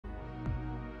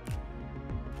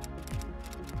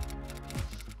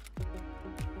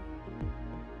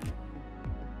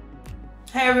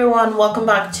Hi everyone, welcome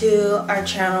back to our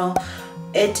channel.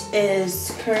 It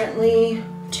is currently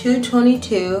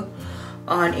 2:22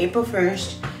 on April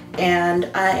 1st and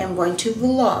I am going to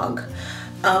vlog.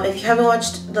 If you haven't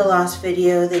watched the last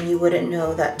video, then you wouldn't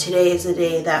know that today is the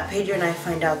day that Pedro and I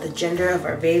find out the gender of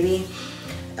our baby.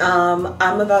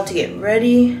 I'm about to get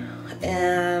ready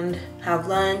and have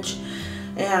lunch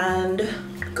and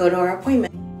go to our appointment.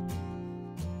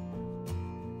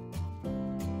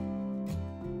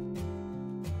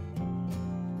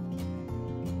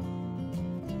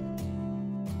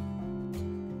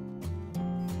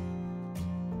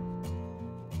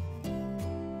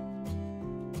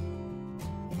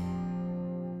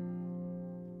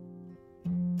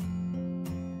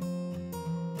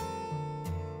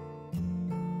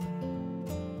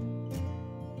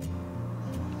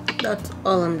 That's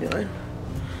all I'm doing.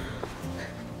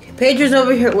 Okay, Pedro's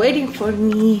over here waiting for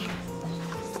me.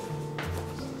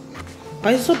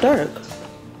 Why is it so dark?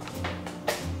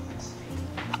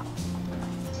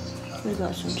 We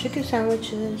got some chicken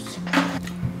sandwiches.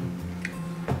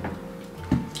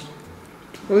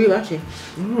 What are you watching?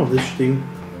 I don't know, this thing.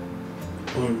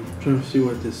 I'm trying to see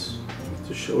what this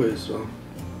show is. So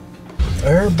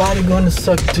everybody gonna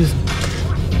suck this.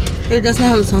 Hey, that's not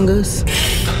how the song goes.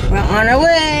 We're on our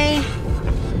way.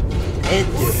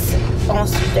 It's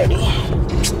almost 3:30. You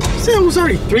said it was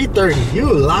already 3:30. You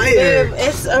a liar. Babe,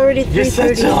 it's already 3:30. You're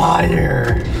such a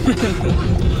liar.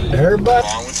 Everybody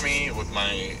along with me with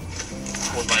my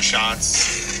shots.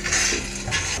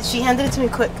 She handed it to me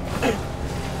quick.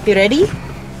 You ready?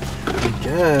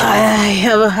 Yeah. I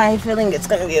have a high feeling it's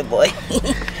gonna be a boy.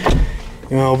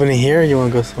 You wanna open it here or you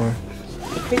wanna go somewhere?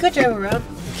 We could drive around.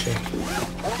 Okay.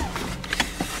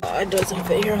 Oh, it doesn't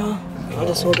fit here, huh? I'll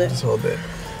just hold it. Just hold it.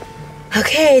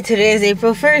 Okay, today is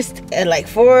April 1st at like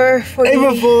 4:40.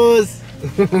 April Fools!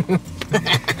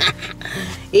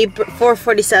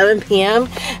 4:47 p.m.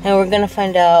 and we're gonna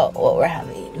find out what we're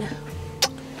having.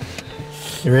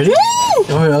 You ready? Woo!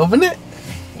 You want me to open it?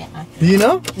 Yeah. Do you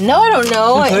know? No, I don't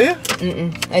know. Did I tell you?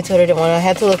 I told her I didn't want to. I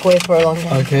had to look away for a long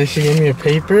time. Okay, she gave me a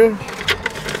paper.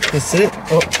 That's it.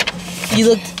 Oh.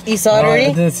 You saw it already?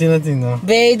 I didn't see nothing though.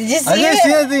 Babe, did you see it? I didn't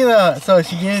see anything though. So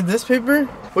she gave me this paper?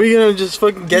 What are you gonna just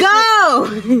fucking guess? Go!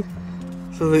 It?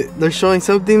 So they're showing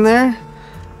something there?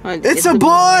 It's a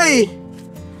boy!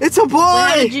 It's a boy!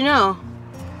 How did you know?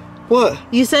 What?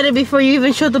 You said it before you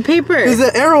even showed the paper. It's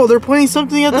the arrow. They're pointing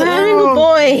something at the arrow. A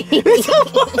boy. It's a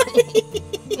boy.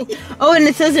 Oh, and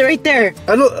it says it right there.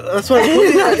 I know. That's what I'm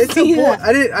pointing at. It's a boy. That.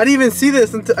 I didn't even see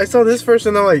this until I saw this first,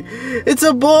 and I'm like, it's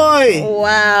a boy.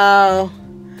 Wow.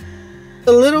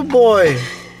 A little boy.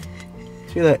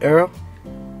 See that arrow?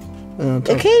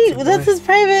 Okay, well, that's his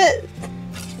private.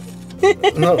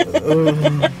 No.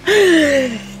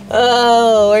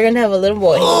 Oh, we're gonna have a little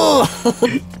boy. Oh,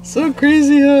 so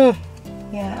crazy, huh?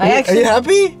 Yeah. Are you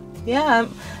happy? Yeah,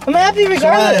 I'm happy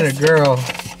regardless. I wanted a girl.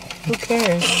 Who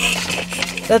cares?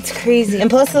 That's crazy. And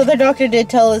plus, the other doctor did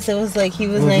tell us it was like he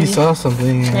was 90% saw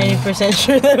something. 90%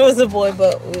 sure that it was a boy,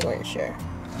 but we weren't sure.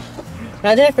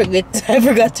 Now did I forget? I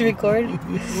forgot to record. You're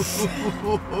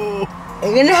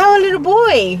gonna have a little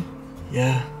boy.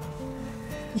 Yeah.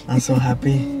 I'm so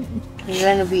happy. You're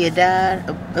gonna be a dad,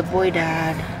 a boy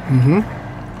dad. Mm-hmm.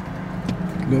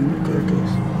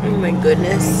 Oh my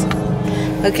goodness.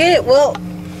 Okay, well,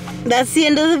 that's the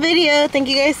end of the video. Thank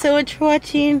you guys so much for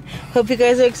watching. Hope you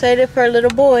guys are excited for our little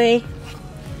boy.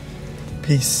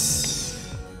 Peace.